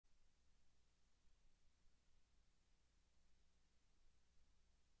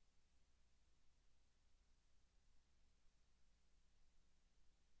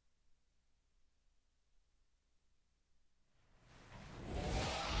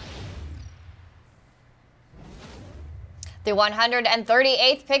The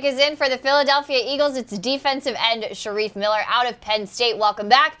 138th pick is in for the Philadelphia Eagles. It's defensive end Shareef Miller out of Penn State. Welcome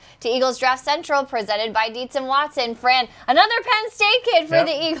back to Eagles Draft Central, presented by Dietz and Watson. Fran, another Penn State kid for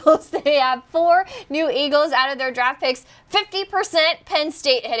the Eagles. They have 4 new Eagles out of their draft picks. 50% Penn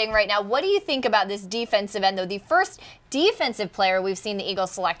State hitting right now. What do you think about this defensive end, though? The first defensive player we've seen the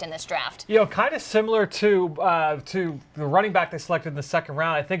Eagles select in this draft. You know, kind of similar to the running back they selected in the second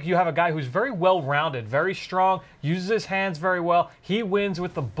round. I think you have a guy who's very well-rounded, very strong, uses his hands very well. He wins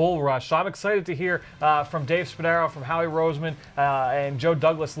with the bull rush. So I'm excited to hear from Dave Spadaro, from Howie Roseman, and Joe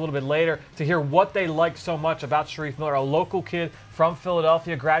Douglas a little bit later to hear what they like so much about Shareef Miller, a local kid from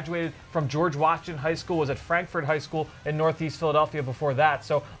Philadelphia, graduated from George Washington High School, was at Frankford High School in Northeast Philadelphia before that.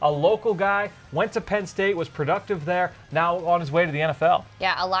 So a local guy, went to Penn State, was productive there, now on his way to the NFL.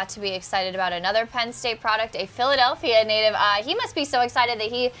 Yeah, a lot to be excited about. Another Penn State product, a Philadelphia native. He must be so excited that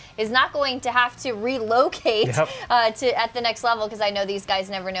he is not going to have to relocate at the next level, because I know these guys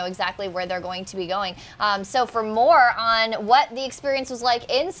never know exactly where they're going to be going. So for more on what the experience was like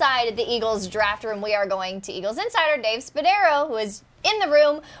inside the Eagles draft room, we are going to Eagles insider Dave Spadaro, who is in the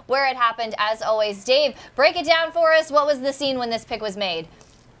room where it happened, as always. Dave, break it down for us. What was the scene when this pick was made?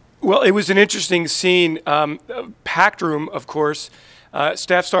 Well, it was an interesting scene. Packed room, of course.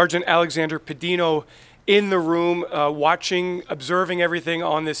 Staff Sergeant Alexander Pedino in the room, watching, observing everything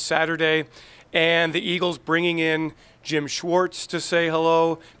on this Saturday, and the Eagles bringing in Jim Schwartz to say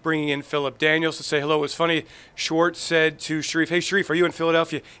hello, bringing in Philip Daniels to say hello. It was funny. Schwartz said to Shareef, "Hey, Shareef, are you in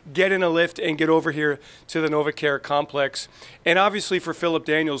Philadelphia? Get in a lift and get over here to the NovaCare complex." And obviously for Philip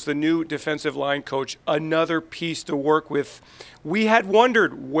Daniels, the new defensive line coach, another piece to work with. We had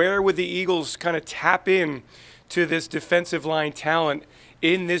wondered, where would the Eagles kind of tap in to this defensive line talent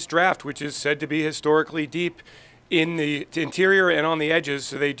in this draft, which is said to be historically deep in the interior and on the edges.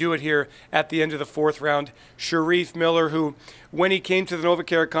 So they do it here at the end of the 4th round. Shareef Miller, who, when he came to the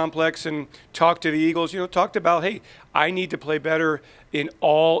NovaCare complex and talked to the Eagles, talked about, hey, I need to play better in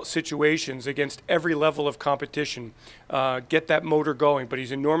all situations against every level of competition. Get that motor going. But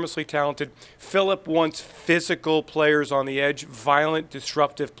he's enormously talented. Philip wants physical players on the edge, violent,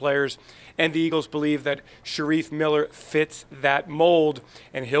 disruptive players. And the Eagles believe that Shareef Miller fits that mold,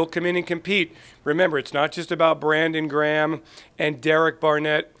 and he'll come in and compete. Remember, it's not just about Brandon Graham and Derek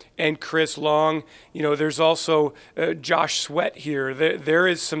Barnett and Chris Long. There's also Josh Sweat here. There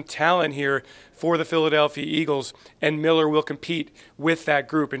is some talent here for the Philadelphia Eagles, and Miller will compete with that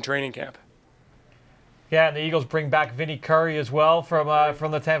group in training camp. Yeah, and the Eagles bring back Vinny Curry as well from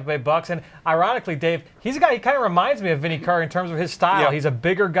the Tampa Bay Bucks. And ironically, Dave, he's a guy, he kind of reminds me of Vinny Curry in terms of his style. He's a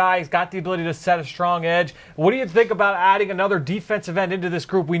bigger guy. He's got the ability to set a strong edge. What do you think about adding another defensive end into this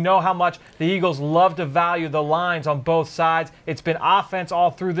group? We know how much the Eagles love to value the lines on both sides. It's been offense all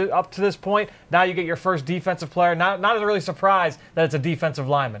through up to this point. Now you get your first defensive player. Not really surprised that it's a defensive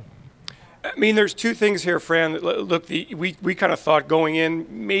lineman. I mean, there's 2 things here, Fran. Look, we kind of thought going in,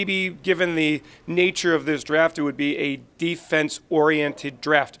 maybe given the nature of this draft, it would be a defense-oriented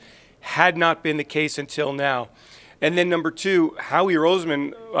draft. Had not been the case until now. And then number 2, Howie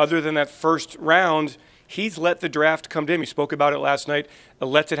Roseman, other than that first round, he's let the draft come to him. He spoke about it last night.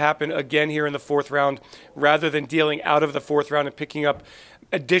 Lets it happen again here in the 4th round, rather than dealing out of the 4th round and picking up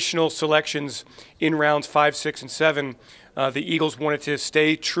additional selections in rounds 5, 6, and 7. The Eagles wanted to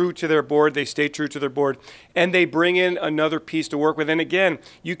stay true to their board. They stay true to their board. And they bring in another piece to work with. And again,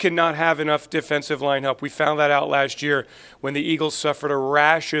 you cannot have enough defensive line help. We found that out last year when the Eagles suffered a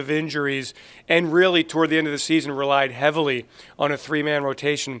rash of injuries and really toward the end of the season relied heavily on a 3-man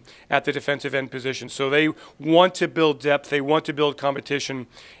rotation at the defensive end position. So they want to build depth. They want to build competition.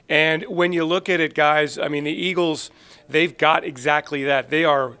 And when you look at it, guys, I mean, the Eagles, they've got exactly that. They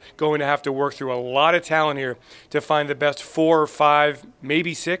are going to have to work through a lot of talent here to find the best 4 or 5,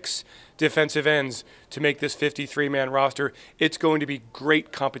 maybe 6 defensive ends to make this 53-man roster. It's going to be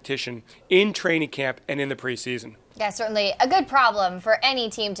great competition in training camp and in the preseason. Yeah, certainly a good problem for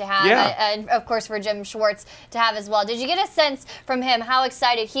any team to have, and of course for Jim Schwartz to have as well. Did you get a sense from him how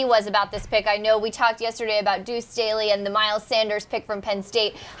excited he was about this pick? I know we talked yesterday about Deuce Staley and the Miles Sanders pick from Penn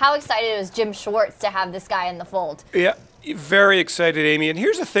State. How excited was Jim Schwartz to have this guy in the fold? Yeah. Very excited, Amy. And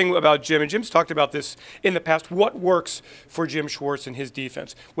here's the thing about Jim, and Jim's talked about this in the past. What works for Jim Schwartz and his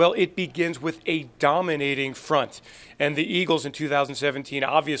defense? Well, it begins with a dominating front. And the Eagles in 2017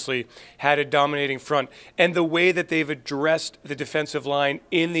 obviously had a dominating front. And the way that they've addressed the defensive line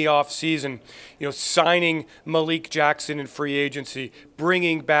in the offseason, signing Malik Jackson in free agency,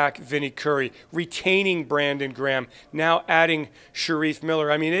 bringing back Vinny Curry, retaining Brandon Graham, now adding Shareef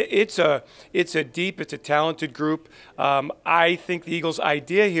Miller. I mean, it's a deep, it's a talented group. I think the Eagles'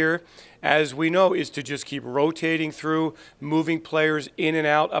 idea here, as we know, is to just keep rotating through, moving players in and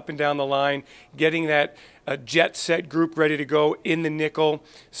out, up and down the line, getting that jet set group ready to go in the nickel,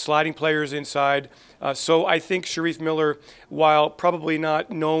 sliding players inside. So I think Shareef Miller, while probably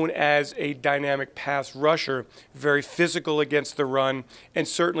not known as a dynamic pass rusher, very physical against the run, and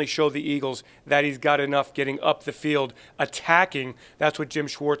certainly showed the Eagles that he's got enough getting up the field, attacking. That's what Jim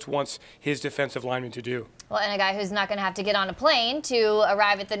Schwartz wants his defensive linemen to do. Well, and a guy who's not going to have to get on a plane to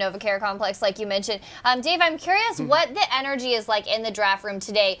arrive at the NovaCare complex, like you mentioned. Dave, I'm curious what the energy is like in the draft room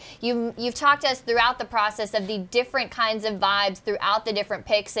today. You've talked to us throughout the process of the different kinds of vibes throughout the different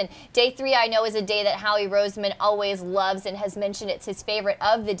picks. And day 3, I know, is a day that Howie Roseman always loves and has mentioned it's his favorite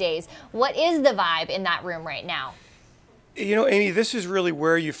of the days. What is the vibe in that room right now? You know, Amy, this is really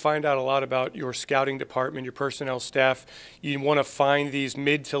where you find out a lot about your scouting department, your personnel staff. You want to find these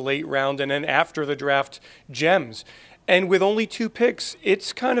mid to late round and then after the draft gems. And with only 2 picks,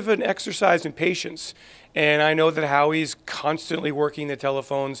 it's kind of an exercise in patience. And I know that Howie's constantly working the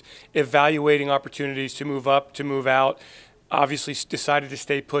telephones, evaluating opportunities to move up, to move out. Obviously decided to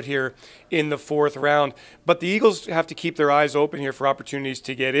stay put here in the 4th round. But the Eagles have to keep their eyes open here for opportunities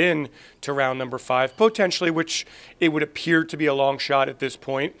to get in to round number 5, potentially, which it would appear to be a long shot at this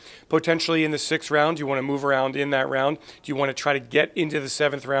point. Potentially in the 6th round, you want to move around in that round. Do you want to try to get into the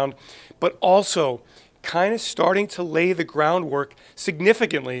 7th round? But also kind of starting to lay the groundwork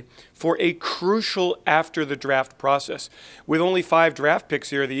significantly for a crucial after the draft process. With only 5 draft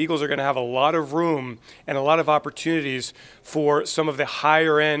picks here, the Eagles are going to have a lot of room and a lot of opportunities for some of the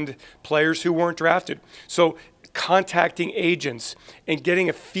higher end players who weren't drafted. So contacting agents and getting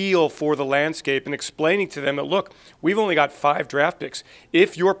a feel for the landscape and explaining to them that, look, we've only got 5 draft picks.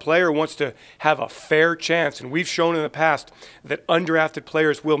 If your player wants to have a fair chance, and we've shown in the past that undrafted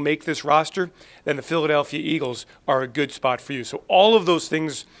players will make this roster, then the Philadelphia Eagles are a good spot for you. So all of those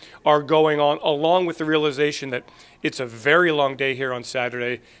things are going on, along with the realization that it's a very long day here on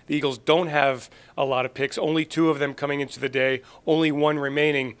Saturday. The Eagles don't have a lot of picks, only 2 of them coming into the day, only 1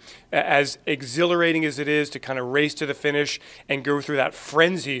 remaining. As exhilarating as it is to kind of race to the finish and go through that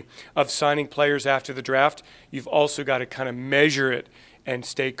frenzy of signing players after the draft, you've also got to kind of measure it and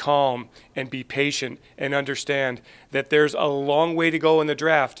stay calm and be patient and understand that there's a long way to go in the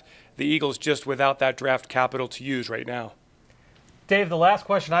draft. The Eagles just without that draft capital to use right now. Dave, the last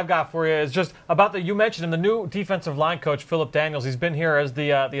question I've got for you is just about you mentioned him, the new defensive line coach, Philip Daniels. He's been here as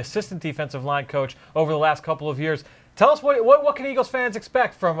the assistant defensive line coach over the last couple of years. Tell us what can Eagles fans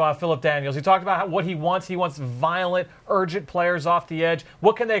expect from Philip Daniels? He talked about what he wants. He wants violent, urgent players off the edge.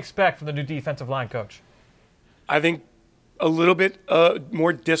 What can they expect from the new defensive line coach? I think a little bit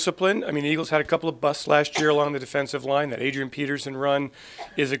more discipline. I mean, the Eagles had a couple of busts last year along the defensive line. That Adrian Peterson run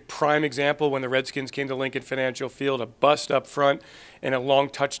is a prime example when the Redskins came to Lincoln Financial Field, a bust up front and a long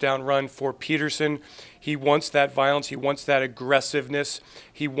touchdown run for Peterson. He wants that violence. He wants that aggressiveness.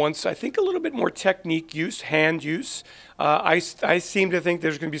 He wants, I think, a little bit more technique use, hand use. I seem to think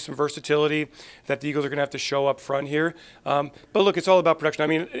there's going to be some versatility that the Eagles are going to have to show up front here. But look, it's all about production. I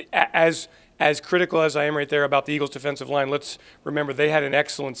mean, as critical as I am right there about the Eagles' defensive line, let's remember they had an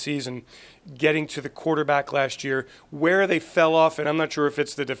excellent season getting to the quarterback last year. Where they fell off, and I'm not sure if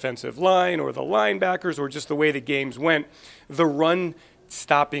it's the defensive line or the linebackers or just the way the games went, the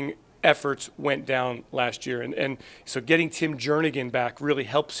run-stopping efforts went down last year. And so getting Tim Jernigan back really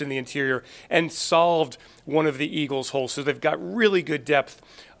helps in the interior and solved one of the Eagles' holes. So they've got really good depth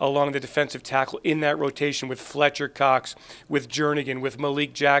along the defensive tackle in that rotation with Fletcher Cox, with Jernigan, with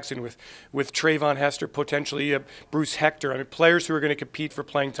Malik Jackson, with Trayvon Hester, potentially Bruce Hector. I mean, players who are going to compete for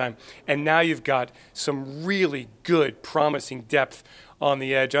playing time. And now you've got some really good, promising depth on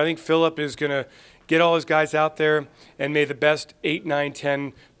the edge. I think Phillip is going to get all his guys out there, and may the best 8, 9,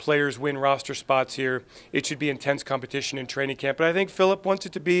 10 players win roster spots here. It should be intense competition in training camp. But I think Phillip wants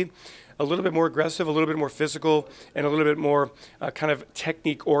it to be a little bit more aggressive, a little bit more physical, and a little bit more kind of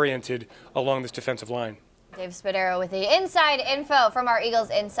technique-oriented along this defensive line. Dave Spadaro with the inside info from our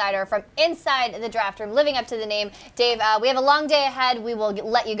Eagles insider from inside the draft room, living up to the name. Dave, we have a long day ahead. We will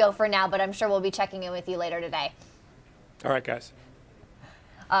let you go for now, but I'm sure we'll be checking in with you later today. All right, guys.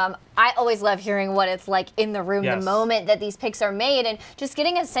 I always love hearing what it's like in the room, Yes. the moment that these picks are made, and just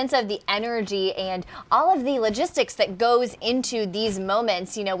getting a sense of the energy and all of the logistics that goes into these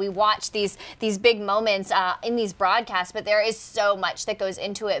moments. You know, we watch these big moments in these broadcasts, but there is so much that goes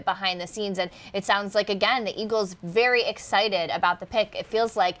into it behind the scenes, and it sounds like, again, the Eagles very excited about the pick. It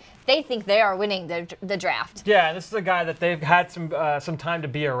feels like they think they are winning the draft. Yeah, and this is a guy that they've had some time to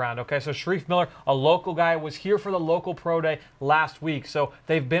be around, okay? So Shareef Miller, a local guy, was here for the local pro day last week. So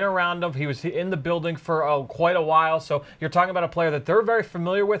they've They've been around him. He was in the building for quite a while. So you're talking about a player that they're very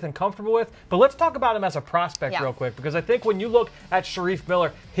familiar with and comfortable with. But let's talk about him as a prospect real quick, because I think when you look at Shareef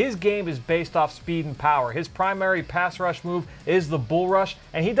Miller, his game is based off speed and power. His primary pass rush move is the bull rush,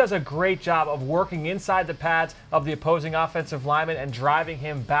 and he does a great job of working inside the pads of the opposing offensive lineman and driving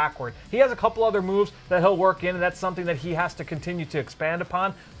him backward. He has a couple other moves that he'll work in, and that's something that he has to continue to expand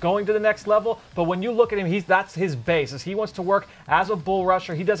upon going to the next level. But when you look at him, that's his base. As he wants to work as a bull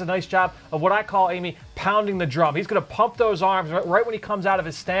rusher, he does a nice job of what I call, Amy, pounding the drum. He's going to pump those arms right when he comes out of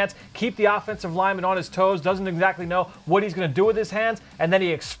his stance, keep the offensive lineman on his toes, doesn't exactly know what he's going to do with his hands, and then he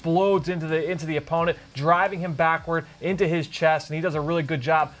explodes into the opponent, driving him backward into his chest, and he does a really good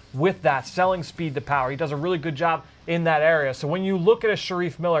job with that, selling speed to power. He does a really good job in that area. So when you look at a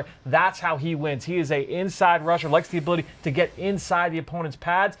Shareef Miller, that's how he wins. He is a inside rusher, likes the ability to get inside the opponent's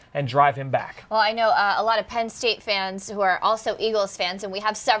pads and drive him back. Well, I know a lot of Penn State fans who are also Eagles fans, and we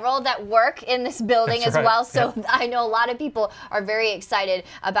have several that work in this building as well. So I know a lot of people are very excited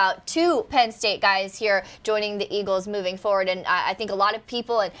about two Penn State guys here joining the Eagles moving forward. And I think a lot of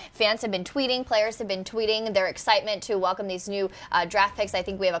people and fans have been tweeting, players have been tweeting their excitement to welcome these new draft picks. I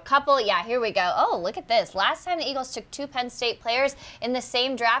think we have a couple. Yeah, here we go. Oh, look at this. Last time the Eagles took two Penn State players in the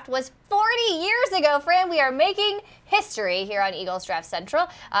same draft was 40 years ago, Fran. We are making history here on Eagles Draft Central.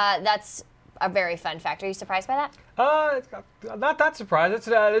 That's a very fun fact. Are you surprised by that? Not that surprised. It's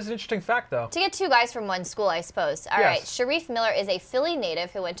an interesting fact, though. To get two guys from one school, I suppose. All right. Shareef Miller is a Philly native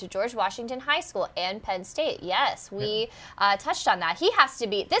who went to George Washington High School and Penn State. Yes, we touched on that.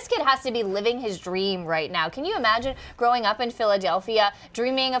 This kid has to be living his dream right now. Can you imagine growing up in Philadelphia,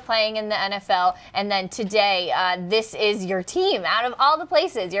 dreaming of playing in the NFL, and then today, this is your team out of all the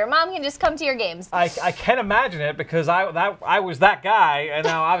places. Your mom can just come to your games. I can imagine it, because I was that guy, and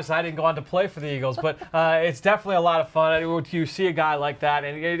now obviously I didn't go on to play for the Eagles, but it's definitely a lot of fun. You see a guy like that,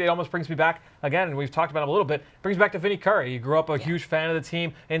 and it almost brings me back, again, and we've talked about him a little bit, brings me back to Vinny Curry. He grew up a huge fan of the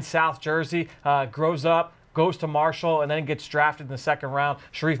team in South Jersey, grows up, goes to Marshall, and then gets drafted in the second round.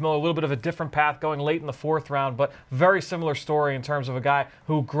 Shareef Miller, a little bit of a different path, going late in the fourth round, but very similar story in terms of a guy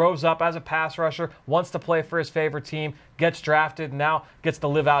who grows up as a pass rusher, wants to play for his favorite team, gets drafted, and now gets to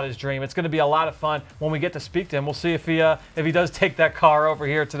live out his dream. It's going to be a lot of fun when we get to speak to him. We'll see if he does take that car over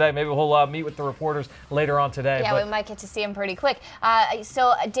here today. Maybe we'll meet with the reporters later on today. Yeah, we might get to see him pretty quick.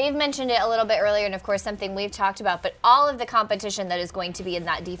 So Dave mentioned it a little bit earlier, and of course something we've talked about, but all of the competition that is going to be in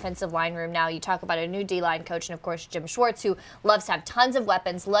that defensive line room now. You talk about a new D-line coach, and of course Jim Schwartz, who loves to have tons of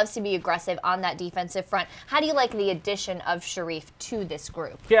weapons, loves to be aggressive on that defensive front. How do you like the addition of Shareef to this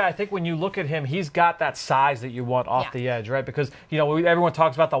group? Yeah, I think when you look at him, he's got that size that you want off the edge, right? Because, everyone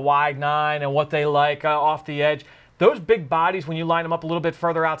talks about the wide nine and what they like off the edge. Those big bodies, when you line them up a little bit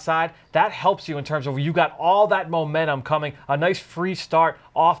further outside, that helps you in terms of you got all that momentum coming, a nice free start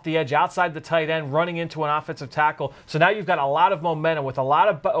off the edge, outside the tight end, running into an offensive tackle. So now you've got a lot of momentum with a lot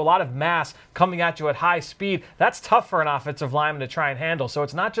of mass coming at you at high speed. That's tough for an offensive lineman to try and handle. So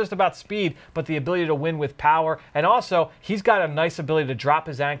it's not just about speed, but the ability to win with power. And also, he's got a nice ability to drop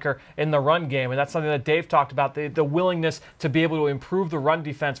his anchor in the run game. And that's something that Dave talked about, the willingness to be able to improve the run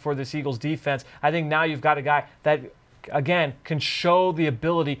defense for this Eagles defense. I think now you've got a guy that, again, can show the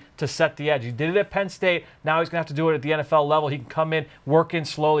ability to set the edge. He did it at Penn State. Now he's going to have to do it at the NFL level. He can come in, work in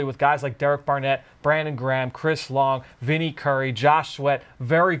slowly with guys like Derek Barnett, Brandon Graham, Chris Long, Vinny Curry, Josh Sweat.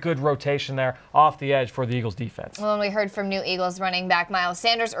 Very good rotation there off the edge for the Eagles defense. Well, and we heard from new Eagles running back Miles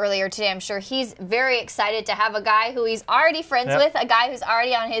Sanders earlier today. I'm sure he's very excited to have a guy who he's already friends with, a guy who's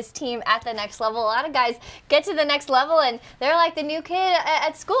already on his team at the next level. A lot of guys get to the next level and they're like the new kid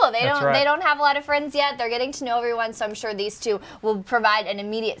at school. They don't have a lot of friends yet. They're getting to know everyone, so I'm sure these two will provide an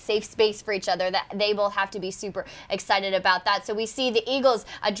immediate safe space for each other. That they both have to be super excited about that. So we see the Eagles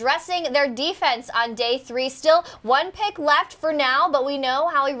addressing their defense on day 3. Still one pick left for now, but we know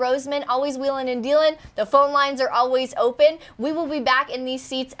Howie Roseman always wheeling and dealing. The phone lines are always open. We will be back in these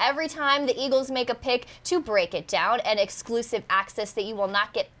seats every time the Eagles make a pick to break it down, and exclusive access that you will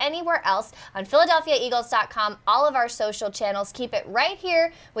not get anywhere else on PhiladelphiaEagles.com. All of our social channels. Keep it right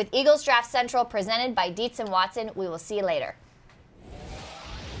here with Eagles Draft Central, presented by Dietz and Watson. We will see you later.